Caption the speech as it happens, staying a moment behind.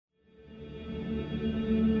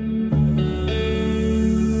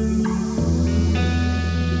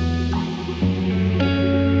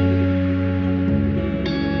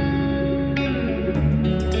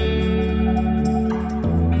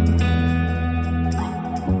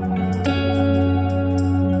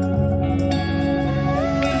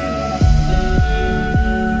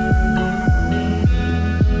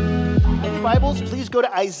go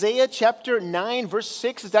to Isaiah chapter 9, verse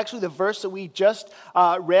 6. It's actually the verse that we just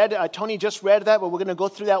read. Tony just read that, but we're going to go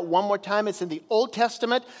through that one more time. It's in the Old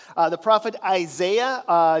Testament, the prophet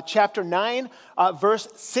Isaiah chapter 9, verse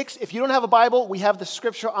 6. If you don't have a Bible, we have the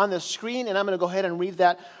scripture on the screen, and I'm going to go ahead and read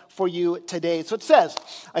that for you today. So it says,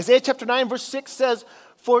 Isaiah chapter 9, verse 6 says,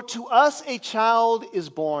 "For to us a child is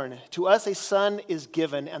born, to us a son is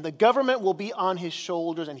given, and the government will be on his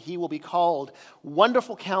shoulders, and he will be called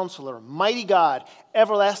Wonderful Counselor, Mighty God,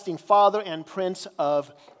 Everlasting Father, and Prince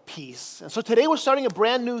of Peace." And so today we're starting a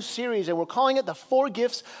brand new series, and we're calling it the 4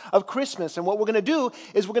 Gifts of Christmas. And what we're going to do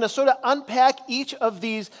is we're going to sort of unpack each of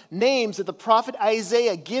these names that the prophet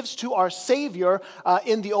Isaiah gives to our Savior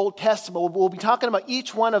in the Old Testament. We'll be talking about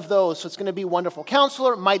each one of those. So it's going to be Wonderful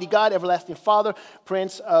Counselor, Mighty God, Everlasting Father,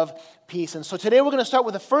 Prince of Peace. And so today we're going to start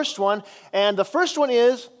with the first one, and the first one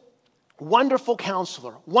is Wonderful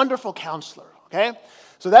Counselor. Wonderful Counselor, okay?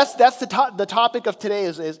 So that's the topic of today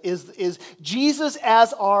is Jesus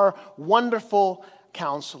as our wonderful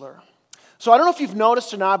counselor. So I don't know if you've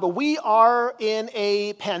noticed or not, but we are in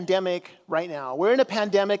a pandemic right now. We're in a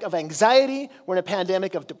pandemic of anxiety. We're in a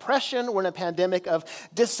pandemic of depression. We're in a pandemic of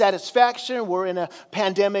dissatisfaction. We're in a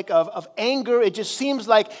pandemic of anger. It just seems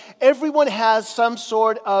like everyone has some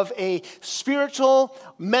sort of a spiritual,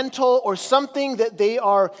 mental, or something that they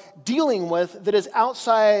are dealing with that is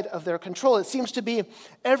outside of their control. It seems to be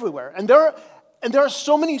everywhere. And there are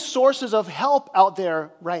so many sources of help out there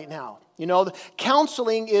right now. You know,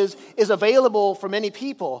 counseling is available for many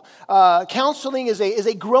people. Counseling is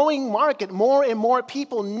a growing market. More and more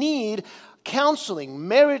people need counseling,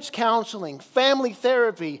 marriage counseling, family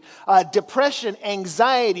therapy, depression,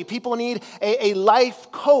 anxiety. People need a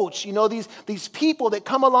life coach. You know, these people that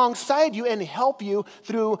come alongside you and help you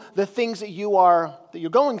through the things that you're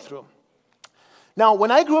going through. Now,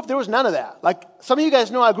 when I grew up, there was none of that. Like, some of you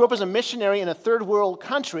guys know I grew up as a missionary in a third world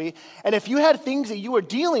country, and if you had things that you were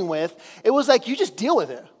dealing with, it was like you just deal with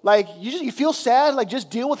it. Like, you feel sad, like just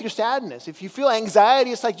deal with your sadness. If you feel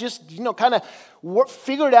anxiety, it's like just, kind of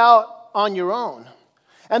figure it out on your own.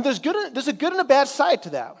 And there's a good and a bad side to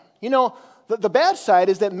that. You know, the bad side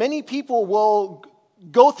is that many people will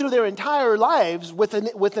go through their entire lives with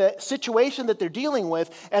a situation that they're dealing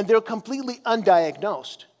with, and they're completely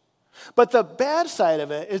undiagnosed. But the bad side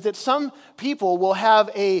of it is that some people will have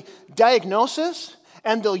a diagnosis,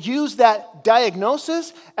 and they'll use that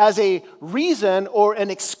diagnosis as a reason or an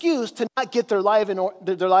excuse to not get their lives in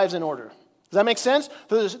order. Does that make sense?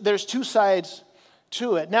 There's 2 sides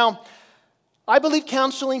to it. Now, I believe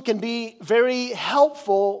counseling can be very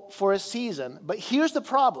helpful for a season, but here's the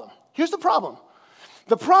problem.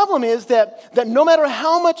 The problem is that no matter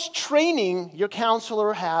how much training your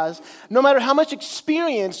counselor has, no matter how much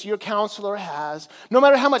experience your counselor has, no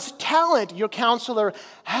matter how much talent your counselor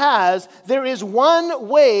has, there is one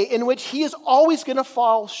way in which he is always going to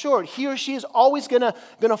fall short. He or she is always going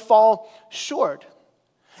to fall short.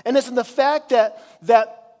 And it's in the fact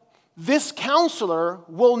that this counselor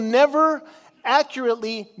will never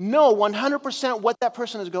accurately know 100% what that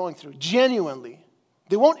person is going through, genuinely.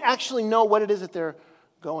 They won't actually know what it is that they're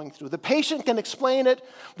going through. The patient can explain it.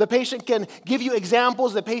 The patient can give you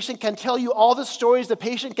examples. The patient can tell you all the stories. The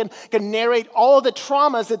patient can narrate all of the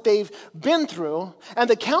traumas that they've been through. And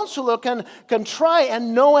the counselor can try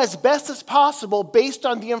and know as best as possible, based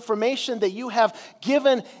on the information that you have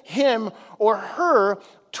given him or her,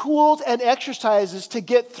 tools and exercises to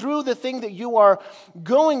get through the thing that you are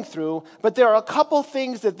going through. But there are a couple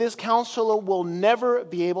things that this counselor will never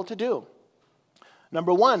be able to do.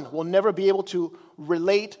 Number one, we'll never be able to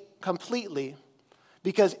relate completely,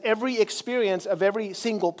 because every experience of every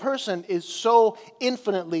single person is so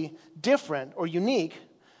infinitely different or unique.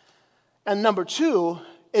 And number 2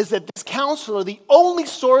 is that this counselor, the only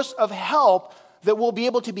source of help that will be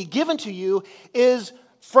able to be given to you is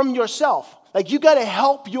from yourself. Like, you got to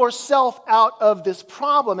help yourself out of this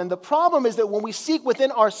problem. And the problem is that when we seek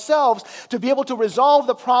within ourselves to be able to resolve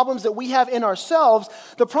the problems that we have in ourselves,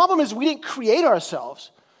 the problem is we didn't create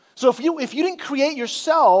ourselves. So if you didn't create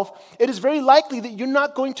yourself, it is very likely that you're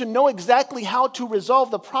not going to know exactly how to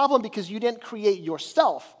resolve the problem because you didn't create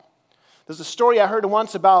yourself. There's a story I heard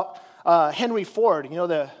once about Henry Ford,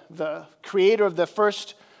 the creator of the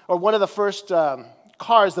first, or one of the first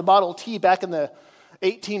cars, the Model T, back in the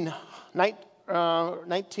early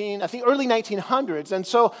 1900s. And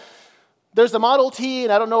so there's the Model T,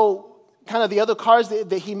 and I don't know kind of the other cars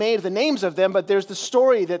that he made, the names of them, but there's the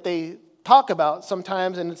story that they talk about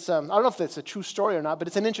sometimes, and it's I don't know if it's a true story or not, but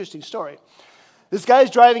it's an interesting story. This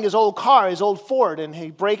guy's driving his old car, his old Ford, and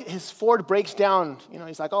his Ford breaks down.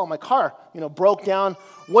 He's like, oh, my car, broke down.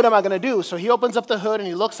 What am I going to do? So he opens up the hood and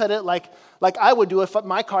he looks at it like I would do if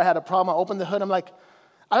my car had a problem. I open the hood. I'm like,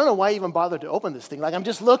 I don't know why I even bothered to open this thing. Like, I'm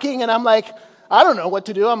just looking and I'm like, I don't know what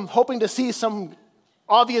to do. I'm hoping to see some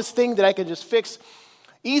obvious thing that I could just fix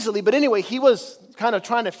easily. But anyway, he was kind of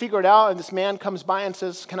trying to figure it out. And this man comes by and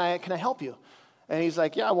says, can I help you? And he's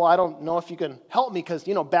like, yeah, well, I don't know if you can help me because,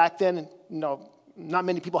 back then, not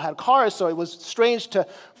many people had cars, so it was strange to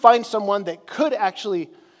find someone that could actually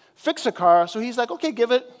fix a car. So he's like, okay,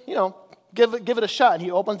 give it a shot. And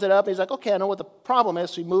he opens it up, and he's like, okay, I know what the problem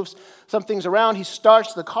is. So he moves some things around. He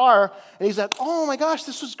starts the car, and he's like, oh my gosh,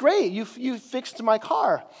 this was great. You fixed my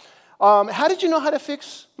car. How did you know how to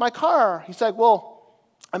fix my car? He's like, well,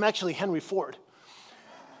 I'm actually Henry Ford.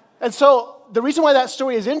 And so the reason why that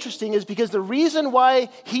story is interesting is because the reason why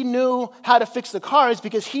he knew how to fix the car is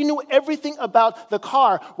because he knew everything about the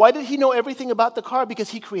car. Why did he know everything about the car?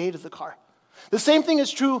 Because he created the car. The same thing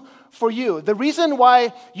is true for you. The reason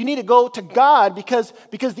why you need to go to God, because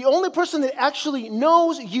the only person that actually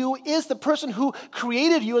knows you is the person who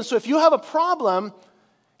created you. And so if you have a problem,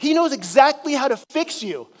 he knows exactly how to fix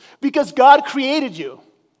you because God created you.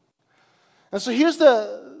 And so here's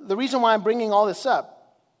the reason why I'm bringing all this up.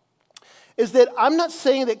 Is that I'm not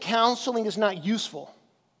saying that counseling is not useful.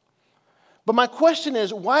 But my question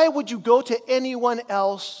is, why would you go to anyone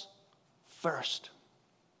else first?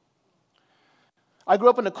 I grew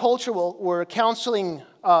up in a culture where counseling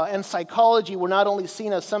and psychology were not only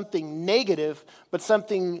seen as something negative, but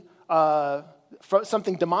something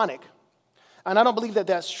demonic. And I don't believe that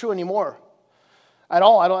that's true anymore at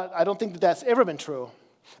all. I don't think that that's ever been true.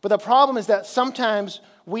 But the problem is that sometimes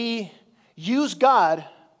we use God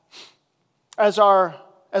as our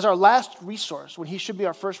last resource when he should be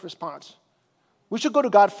our first response. We should go to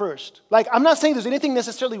God first. Like, I'm not saying there's anything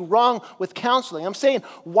necessarily wrong with counseling. I'm saying,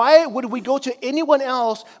 why would we go to anyone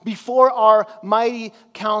else before our mighty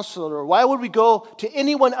counselor? Why would we go to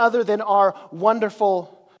anyone other than our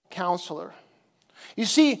wonderful counselor? You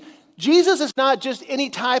see, Jesus is not just any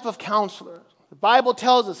type of counselor. The Bible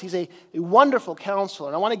tells us he's a wonderful counselor.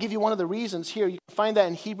 And I want to give you one of the reasons here. You can find that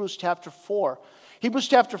in Hebrews chapter 4. Hebrews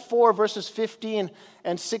chapter 4, verses 15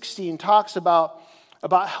 and 16 talks about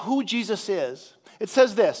who Jesus is. It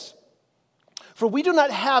says this, "For we do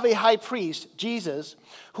not have a high priest, Jesus,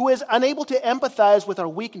 who is unable to empathize with our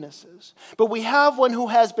weaknesses, but we have one who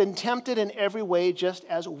has been tempted in every way just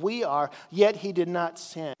as we are, yet he did not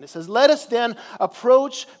sin." It says, "Let us then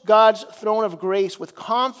approach God's throne of grace with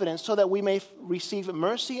confidence so that we may receive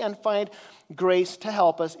mercy and find grace to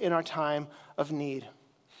help us in our time of need."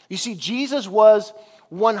 You see, Jesus was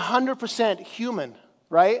 100% human,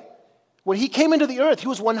 right? When he came into the earth, he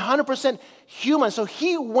was 100% human. So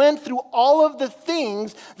he went through all of the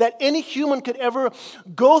things that any human could ever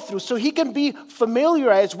go through. So he can be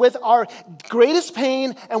familiarized with our greatest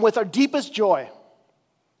pain and with our deepest joy.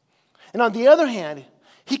 And on the other hand,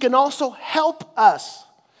 he can also help us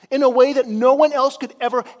in a way that no one else could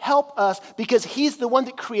ever help us because he's the one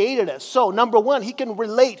that created us. So, number one, he can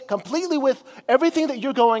relate completely with everything that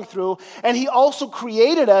you're going through. And he also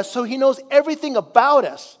created us, so he knows everything about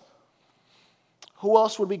us. Who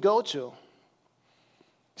else would we go to?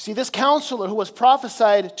 See, this counselor who was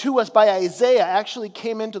prophesied to us by Isaiah actually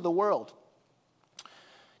came into the world.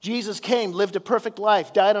 Jesus came, lived a perfect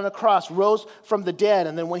life, died on a cross, rose from the dead,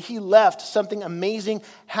 and then when he left, something amazing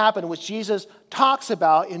happened, which Jesus talks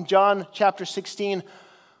about in John chapter 16,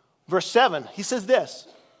 verse 7. He says this.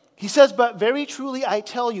 He says, "But very truly I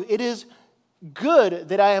tell you, it is good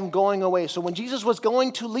that I am going away." So when Jesus was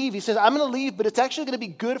going to leave, he says, "I'm going to leave, but it's actually going to be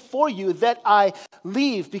good for you that I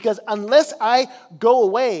leave, because unless I go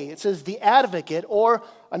away," it says, "the advocate," or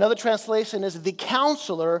another translation is, "the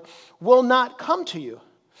counselor will not come to you.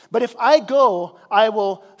 But if I go, I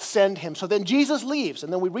will send him." So then Jesus leaves.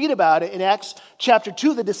 And then we read about it in Acts chapter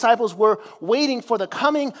 2. The disciples were waiting for the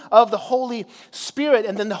coming of the Holy Spirit.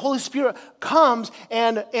 And then the Holy Spirit comes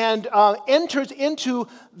and enters into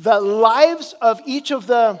the lives of each of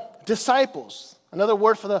the disciples. Another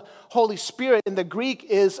word for the Holy Spirit in the Greek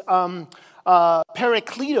is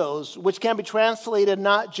parakletos, which can be translated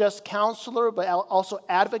not just counselor, but also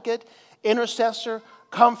advocate, intercessor,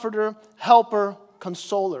 comforter, helper,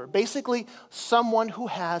 consoler. Basically, someone who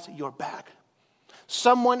has your back.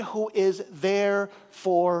 Someone who is there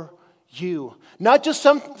for you. Not just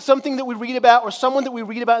something that we read about or someone that we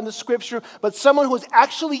read about in the scripture, but someone who is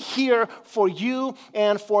actually here for you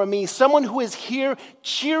and for me. Someone who is here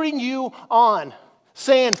cheering you on,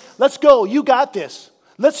 saying, "Let's go, you got this.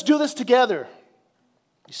 Let's do this together."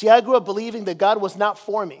 You see, I grew up believing that God was not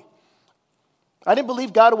for me. I didn't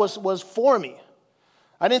believe God was for me.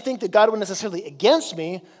 I didn't think that God was necessarily against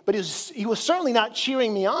me, but he was certainly not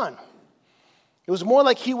cheering me on. It was more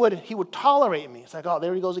like he would tolerate me. It's like, oh,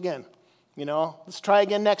 there he goes again. Let's try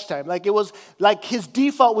again next time. Like it was like his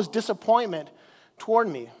default was disappointment toward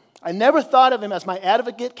me. I never thought of him as my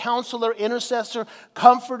advocate, counselor, intercessor,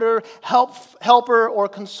 comforter, helper, or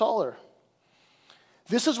consoler.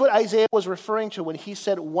 This is what Isaiah was referring to when he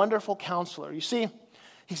said wonderful counselor. You see,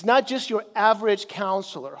 he's not just your average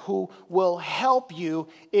counselor who will help you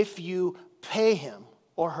if you pay him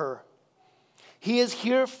or her. He is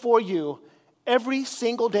here for you every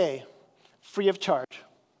single day, free of charge.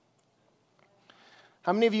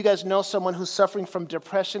 How many of you guys know someone who's suffering from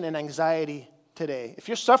depression and anxiety today? If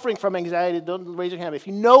you're suffering from anxiety, don't raise your hand. If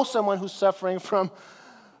you know someone who's suffering from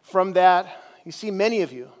that, you see many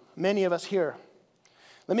of us here.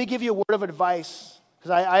 Let me give you a word of advice, because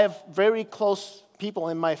I have very close people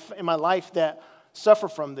in my life that suffer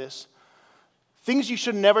from this. Things you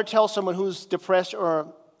should never tell someone who's depressed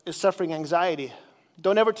or is suffering anxiety.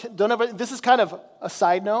 Don't ever, this is kind of a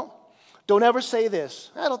side note. Don't ever say this,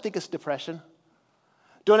 I don't think it's depression.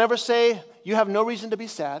 Don't ever say you have no reason to be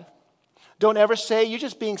sad. Don't ever say you're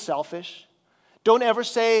just being selfish. Don't ever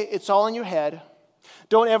say it's all in your head.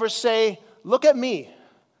 Don't ever say, look at me.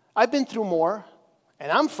 I've been through more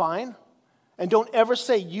and I'm fine. And don't ever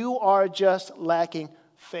say you are just lacking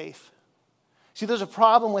faith. See, there's a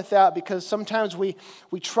problem with that because sometimes we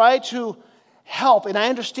try to help, and I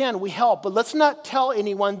understand we help, but let's not tell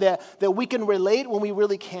anyone that we can relate when we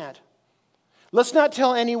really can't. Let's not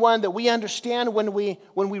tell anyone that we understand when we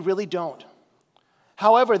really don't.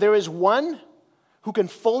 However, there is one who can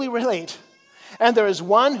fully relate, and there is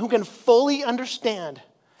one who can fully understand,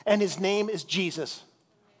 and his name is Jesus.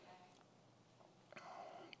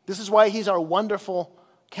 This is why he's our wonderful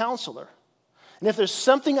counselor. And if there's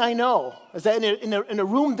something I know, is that in a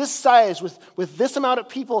room this size with this amount of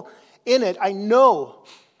people in it, I know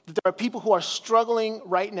that there are people who are struggling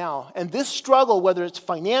right now. And this struggle, whether it's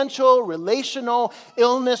financial, relational,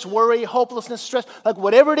 illness, worry, hopelessness, stress, like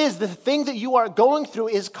whatever it is, the thing that you are going through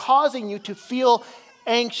is causing you to feel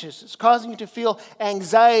anxious. It's causing you to feel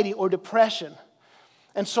anxiety or depression.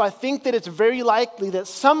 And so I think that it's very likely that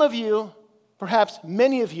some of you, perhaps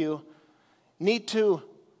many of you, need to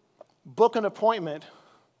book an appointment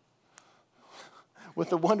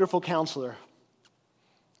with a wonderful counselor.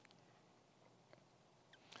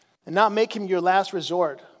 And not make him your last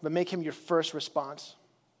resort, but make him your first response.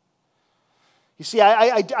 You see,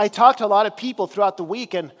 I talk to a lot of people throughout the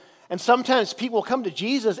week, and sometimes people come to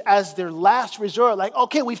Jesus as their last resort. Like,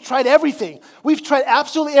 okay, we've tried everything. We've tried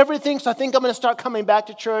absolutely everything, so I think I'm going to start coming back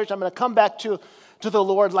to church. I'm going to come back to the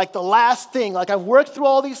Lord, like the last thing. Like, I've worked through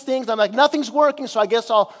all these things. I'm like, nothing's working, so I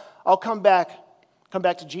guess I'll come back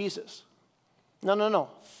to Jesus. No.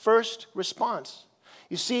 First response.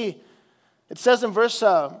 You see, it says in verse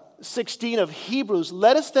 16 of Hebrews,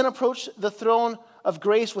 let us then approach the throne of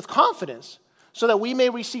grace with confidence so that we may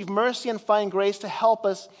receive mercy and find grace to help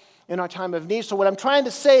us in our time of need. So what I'm trying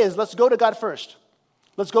to say is let's go to God first.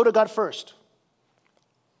 Let's go to God first.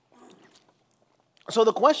 So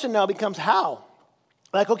the question now becomes how?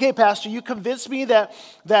 Like, okay, Pastor, you convinced me that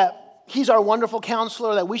he's our wonderful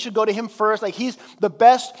counselor, that we should go to him first. Like, he's the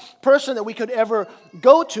best person that we could ever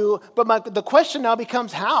go to. But the question now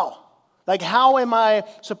becomes how? Like, how am I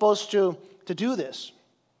supposed to do this?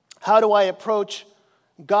 How do I approach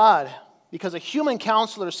God? Because a human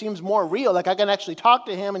counselor seems more real. Like, I can actually talk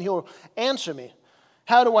to him and he'll answer me.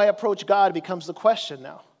 How do I approach God becomes the question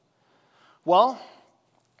now. Well,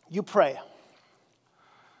 you pray.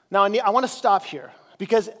 Now, I want to stop here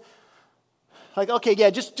because, like, okay,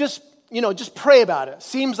 yeah, just pray about it.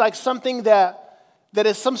 Seems like something that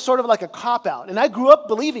is some sort of like a cop-out. And I grew up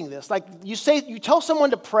believing this. Like, you tell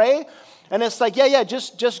someone to pray, and it's like, yeah,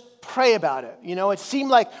 just pray about it. It seemed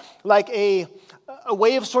like a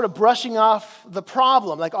way of sort of brushing off the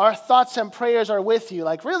problem. Like, our thoughts and prayers are with you.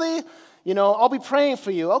 Like, really? I'll be praying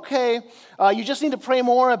for you. Okay, you just need to pray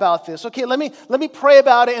more about this. Okay, let me pray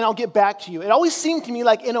about it and I'll get back to you. It always seemed to me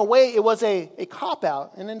like, in a way, it was a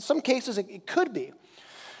cop-out. And in some cases, it could be.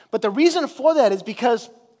 But the reason for that is because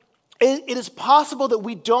it is possible that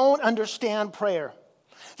we don't understand prayer.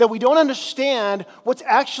 That we don't understand what's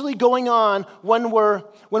actually going on when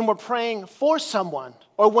we're praying for someone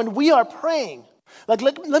or when we are praying. Like,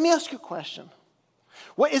 let me ask you a question.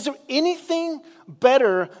 Is there anything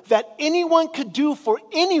better that anyone could do for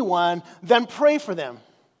anyone than pray for them?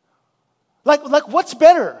 Like what's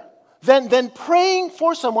better than praying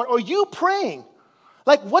for someone or you praying?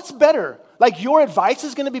 Like, what's better? Like your advice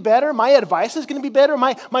is going to be better. My advice is going to be better.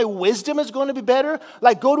 My wisdom is going to be better.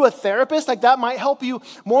 Like go to a therapist. Like that might help you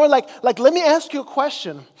more. Like let me ask you a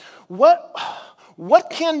question. What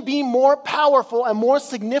can be more powerful and more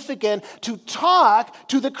significant to talk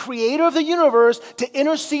to the creator of the universe to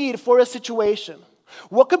intercede for a situation?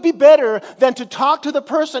 What could be better than to talk to the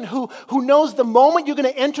person who knows the moment you're going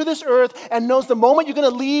to enter this earth and knows the moment you're going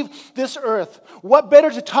to leave this earth? What better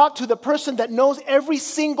to talk to the person that knows every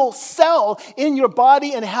single cell in your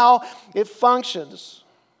body and how it functions?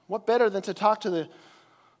 What better than to talk to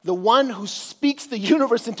the one who speaks the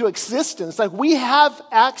universe into existence? Like we have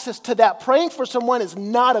access to that. Praying for someone is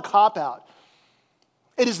not a cop-out.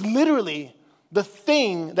 It is literally the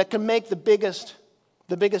thing that can make the biggest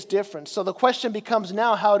difference. So the question becomes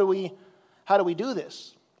now, how do we do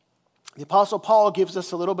this? The Apostle Paul gives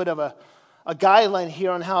us a little bit of a guideline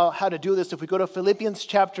here on how to do this. If we go to Philippians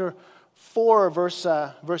chapter 4, verse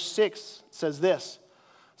 6, it says this.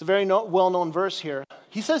 It's a very well-known verse here.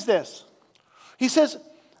 He says this. He says,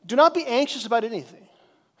 "Do not be anxious about anything,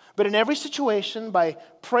 but in every situation, by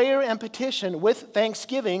prayer and petition, with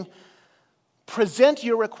thanksgiving, present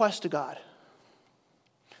your request to God."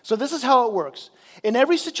 So this is how it works. In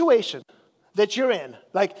every situation that you're in,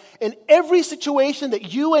 like in every situation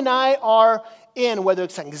that you and I are in, whether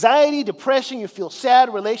it's anxiety, depression, you feel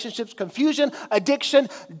sad, relationships, confusion, addiction,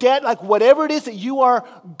 debt, like whatever it is that you are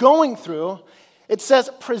going through, it says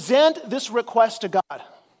present this request to God.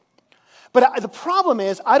 But the problem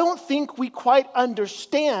is, I don't think we quite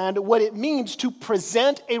understand what it means to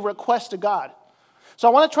present a request to God. So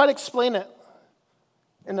I want to try to explain it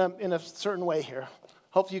in a certain way here.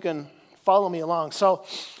 Hope you can follow me along. So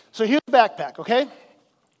here's the backpack, okay?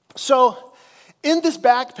 So in this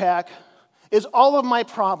backpack is all of my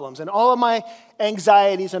problems and all of my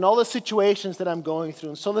anxieties and all the situations that I'm going through.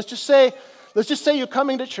 And so let's just say you're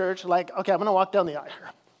coming to church, like, okay, I'm going to walk down the aisle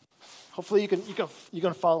here. Hopefully you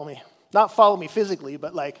can follow me. Not follow me physically,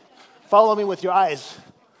 but like follow me with your eyes.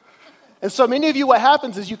 And so many of you, what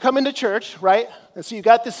happens is you come into church, right? And so you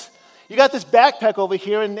got this backpack over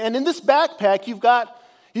here, and in this backpack you've got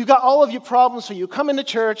all of your problems. So you come into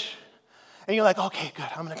church, and you're like, okay, good.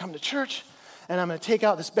 I'm going to come to church, and I'm going to take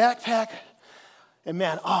out this backpack, and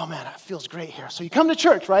man, it feels great here. So you come to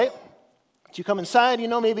church, right? So you come inside,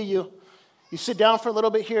 maybe you sit down for a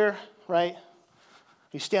little bit here, right?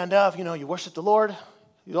 You stand up, you worship the Lord.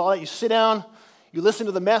 You sit down, you listen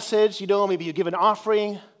to the message, maybe you give an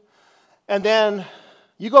offering, and then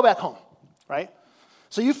you go back home, right?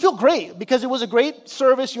 So you feel great because it was a great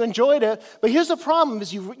service, you enjoyed it. But here's the problem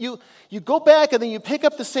is you go back and then you pick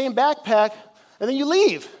up the same backpack and then you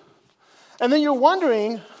leave. And then you're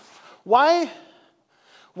wondering, why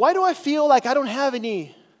do I feel like I don't have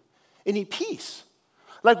any peace?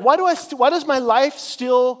 Like why does my life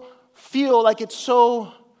still feel like it's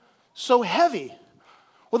so heavy?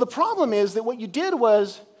 Well, the problem is that what you did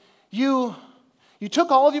was you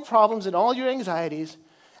took all of your problems and all your anxieties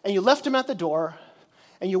and you left them at the door.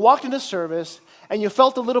 And you walked into service, and you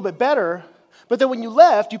felt a little bit better, but then when you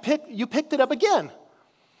left, you picked it up again.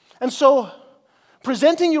 And so,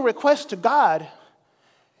 presenting your request to God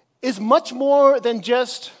is much more than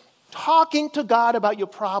just talking to God about your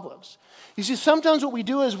problems. You see, sometimes what we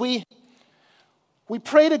do is we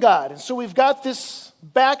pray to God, and so we've got this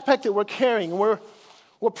backpack that we're carrying, and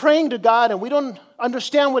we're praying to God, and we don't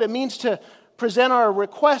understand what it means to present our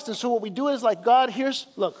request, and so what we do is like, God,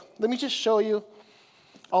 look, let me just show you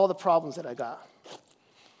all the problems that I got.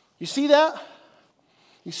 You see that?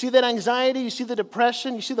 You see that anxiety? You see the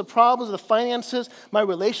depression? You see the problems, the finances, my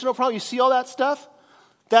relational problem? You see all that stuff?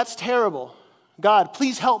 That's terrible. God,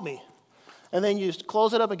 please help me. And then you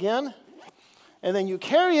close it up again, and then you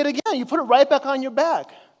carry it again. You put it right back on your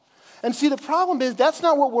back. And see, the problem is that's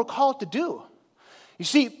not what we're called to do. You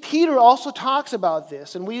see, Peter also talks about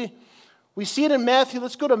this, and we see it in Matthew.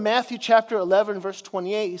 Let's go to Matthew chapter 11, verse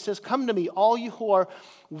 28. He says, "Come to me, all you who are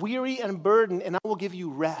weary and burdened, and I will give you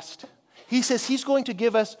rest." He says he's going to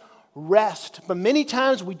give us rest. But many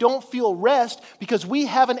times we don't feel rest because we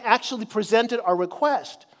haven't actually presented our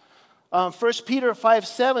request. 1 Peter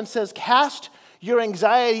 5:7 says, "Cast your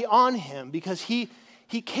anxiety on him because he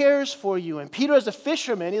cares for you." And Peter, as a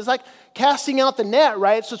fisherman, is like casting out the net,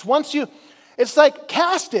 right? So it's like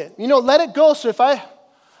cast it, let it go. So if I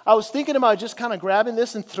was thinking about just kind of grabbing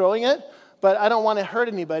this and throwing it, but I don't want to hurt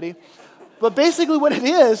anybody. But basically what it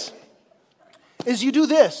is you do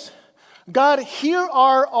this. God, here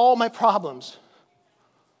are all my problems.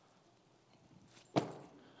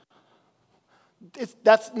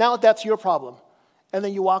 That's your problem. And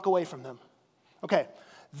then you walk away from them. Okay,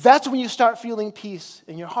 that's when you start feeling peace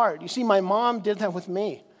in your heart. You see, my mom did that with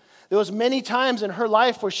me. There was many times in her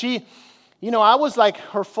life where I was like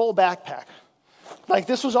her full backpack. Like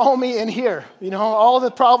this was all me in here. All the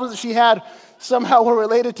problems that she had somehow were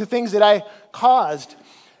related to things that I caused.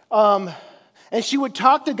 And she would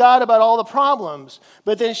talk to God about all the problems,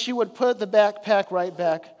 but then she would put the backpack right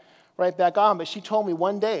back on. But she told me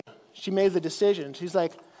one day, she made the decision. She's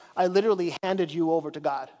like, I literally handed you over to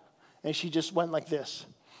God. And she just went like this.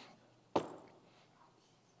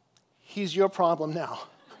 He's your problem now.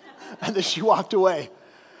 And then she walked away.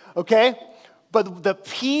 Okay? But the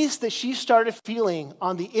peace that she started feeling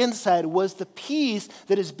on the inside was the peace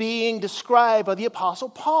that is being described by the Apostle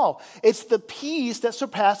Paul. It's the peace that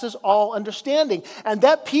surpasses all understanding. And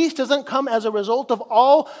that peace doesn't come as a result of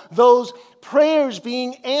all those prayers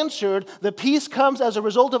being answered. The peace comes as a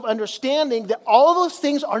result of understanding that all those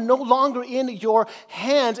things are no longer in your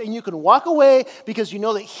hands, and you can walk away because you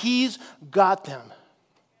know that He's got them.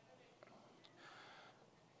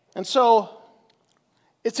 And so,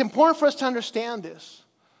 it's important for us to understand this,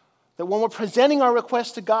 that when we're presenting our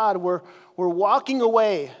requests to God, we're walking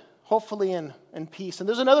away, hopefully in peace. And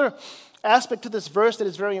there's another aspect to this verse that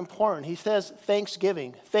is very important. He says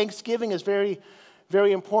thanksgiving. Thanksgiving is very,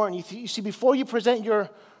 very important. You see, before you present your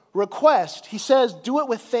request, he says do it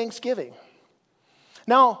with thanksgiving.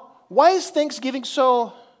 Now, why is thanksgiving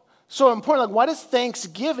so important? Like, why does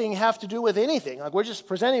thanksgiving have to do with anything? Like, we're just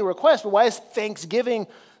presenting a request, but why is thanksgiving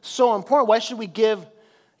so important? Why should we give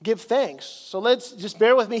thanks? So let's just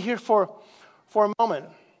bear with me here for a moment.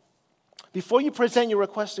 Before you present your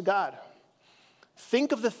request to God,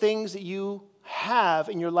 think of the things that you have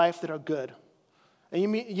in your life that are good. And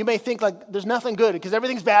you may think like there's nothing good because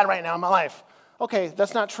everything's bad right now in my life. Okay,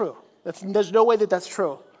 that's not true. There's no way that that's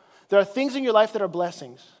true. There are things in your life that are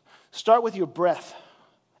blessings. Start with your breath.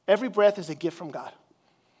 Every breath is a gift from God.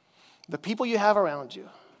 The people you have around you,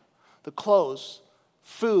 the clothes,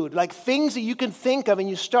 food, like things that you can think of, and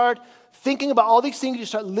you start thinking about all these things, you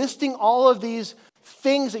start listing all of these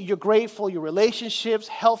things that you're grateful, your relationships,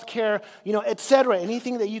 healthcare, etc.,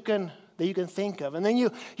 anything that you can think of. And then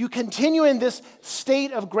you continue in this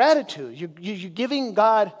state of gratitude. You're giving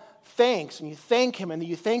God thanks, and you thank Him, and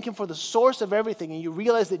you thank Him for the source of everything, and you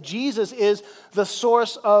realize that Jesus is the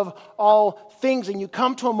source of all things, and you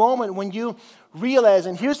come to a moment when you realize,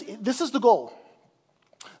 and this is the goal.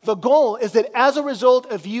 The goal is that as a result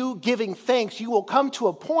of you giving thanks, you will come to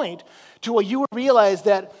a point to where you will realize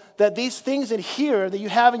that these things in here that you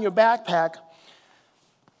have in your backpack,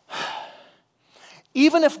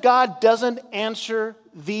 even if God doesn't answer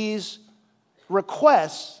these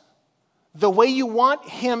requests the way you want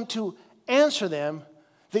Him to answer them,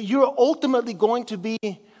 that you're ultimately going to be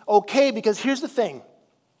okay. Because here's the thing.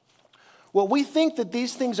 What we think that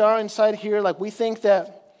these things are inside here, like we think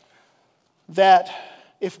that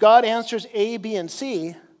if God answers A, B, and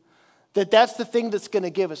C, that's the thing that's going to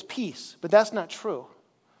give us peace. But that's not true.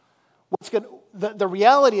 The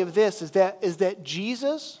reality of this is that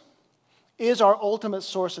Jesus is our ultimate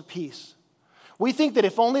source of peace. We think that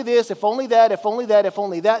if only this, if only that, if only that, if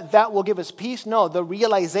only that will give us peace. No, the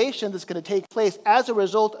realization that's going to take place as a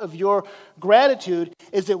result of your gratitude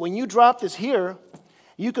is that when you drop this here,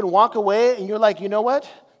 you can walk away and you're like, you know what?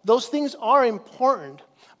 Those things are important.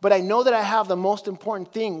 But I know that I have the most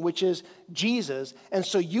important thing, which is Jesus. And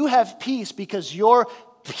so you have peace because your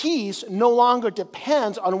peace no longer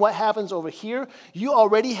depends on what happens over here. You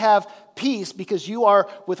already have peace because you are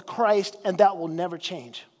with Christ, and that will never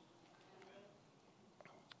change.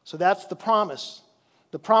 So that's the promise.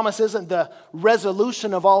 The promise isn't the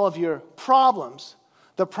resolution of all of your problems.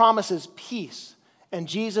 The promise is peace. And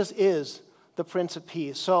Jesus is the Prince of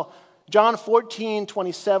Peace. So John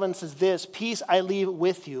 14:27 says this, peace I leave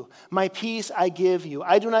with you. My peace I give you.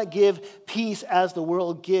 I do not give peace as the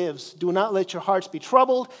world gives. Do not let your hearts be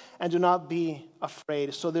troubled and do not be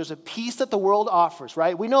afraid. So there's a peace that the world offers,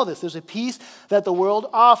 right? We know this. There's a peace that the world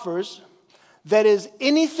offers that is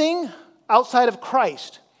anything outside of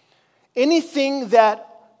Christ. Anything that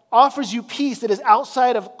offers you peace that is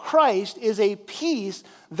outside of Christ is a peace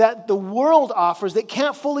that the world offers that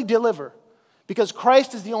can't fully deliver. Because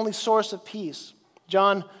Christ is the only source of peace.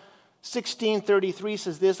 John 16:33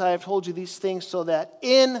 says this, I have told you these things so that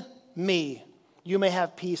in me you may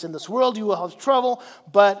have peace. In this world you will have trouble,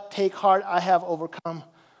 but take heart, I have overcome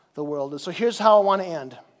the world. And so here's how I want to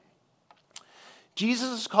end. Jesus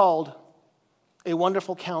is called a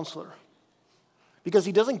wonderful counselor because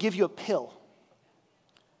He doesn't give you a pill.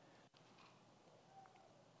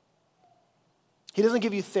 He doesn't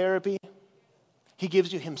give you therapy. He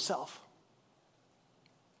gives you Himself.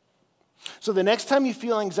 So the next time you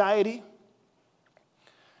feel anxiety,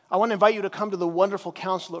 I want to invite you to come to the wonderful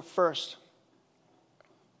counselor first.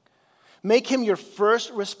 Make him your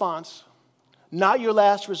first response, not your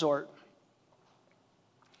last resort.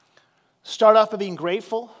 Start off by being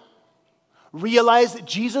grateful. Realize that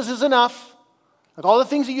Jesus is enough. Like all the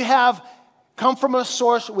things that you have come from a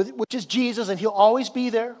source which is Jesus, and he'll always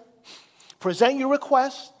be there. Present your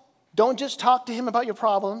request. Don't just talk to him about your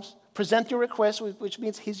problems. Present your request, which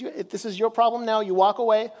means if this is your problem now, you walk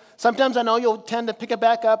away. Sometimes I know you'll tend to pick it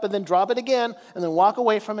back up and then drop it again and then walk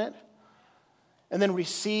away from it. And then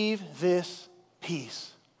receive this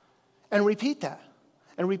peace. And repeat that.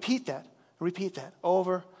 And repeat that. And repeat that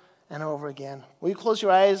over and over again. Will you close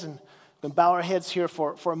your eyes and bow our heads here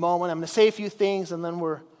for a moment? I'm going to say a few things and then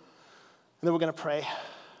we're going to pray.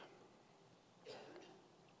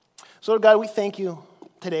 So, God, we thank you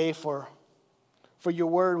today for your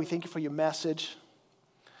word. We thank you for your message.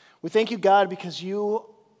 We thank you, God, because you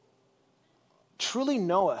truly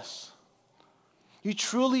know us. You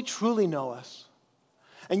truly, truly know us.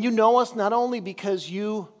 And you know us not only because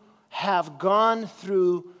you have gone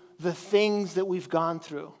through the things that we've gone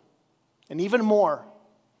through, and even more,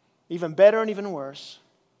 even better and even worse,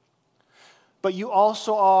 but you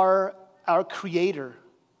also are our creator.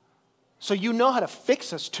 So you know how to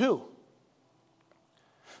fix us too.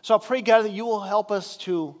 So I pray, God, that you will help us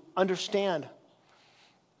to understand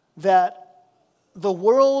that the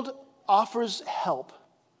world offers help.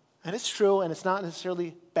 And it's true, and it's not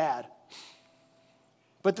necessarily bad.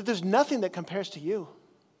 But that there's nothing that compares to you.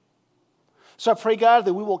 So I pray, God,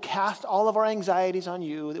 that we will cast all of our anxieties on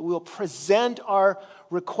you, that we will present our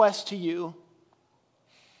requests to you,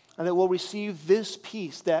 and that we'll receive this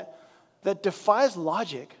peace that defies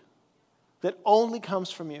logic, that only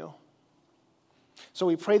comes from you. So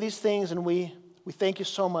we pray these things, and we thank you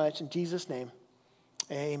so much. In Jesus' name,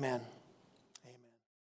 amen.